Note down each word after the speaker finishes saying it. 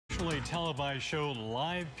nationally televised show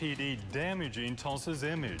Live PD damaging Tulsa's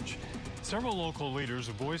image. Several local leaders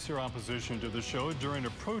voiced their opposition to the show during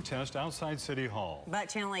a protest outside City Hall. But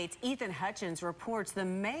Channel 8's Ethan Hutchins reports the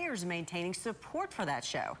mayor's maintaining support for that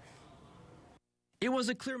show. It was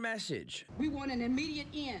a clear message. We want an immediate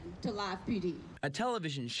end to Live PD. A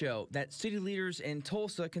television show that city leaders in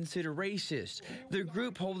Tulsa consider racist. The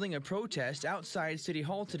group holding a protest outside City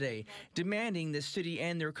Hall today, demanding the city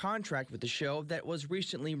end their contract with the show that was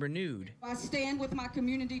recently renewed. I stand with my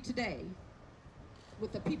community today,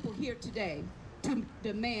 with the people here today, to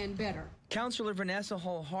demand better. Councilor Vanessa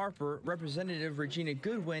Hall Harper, Representative Regina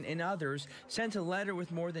Goodwin, and others sent a letter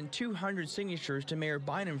with more than 200 signatures to Mayor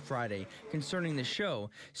Bynum Friday concerning the show,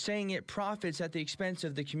 saying it profits at the expense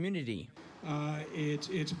of the community.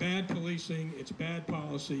 It's bad policing, it's bad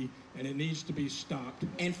policy, and it needs to be stopped.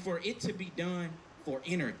 And for it to be done for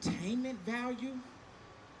entertainment value,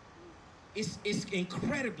 it's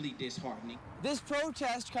incredibly disheartening. This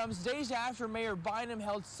protest comes days after Mayor Bynum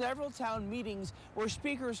held several town meetings where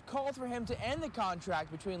speakers called for him to end the contract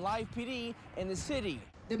between Live PD and the city.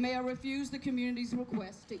 The mayor refused the community's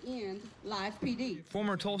request to end Live PD.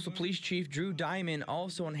 Former Tulsa Police Chief Drew Diamond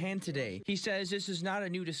also on hand today. He says this is not a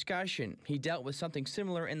new discussion. He dealt with something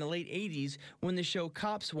similar in the late 80s when the show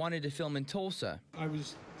Cops wanted to film in Tulsa. I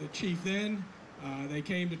was the chief then. They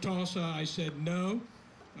came to Tulsa. I said no.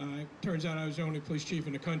 Turns out I was the only police chief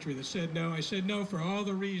in the country that said no. I said no for all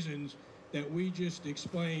the reasons that we just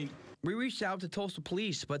explained. We reached out to Tulsa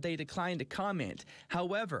Police, but they declined to comment.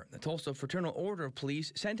 However, the Tulsa Fraternal Order of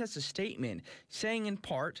Police sent us a statement saying in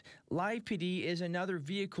part, Live PD is another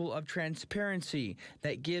vehicle of transparency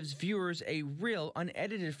that gives viewers a real,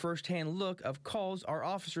 unedited firsthand look of calls our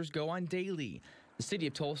officers go on daily. The city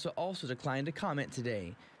of Tulsa also declined to comment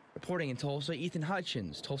today. Reporting in Tulsa, Ethan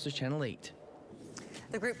Hutchins, Tulsa Channel 8.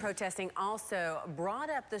 The group protesting also brought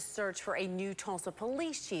up the search for a new Tulsa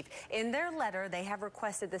police chief. In their letter, they have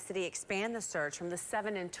requested the city expand the search from the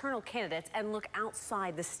 7 internal candidates and look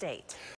outside the state.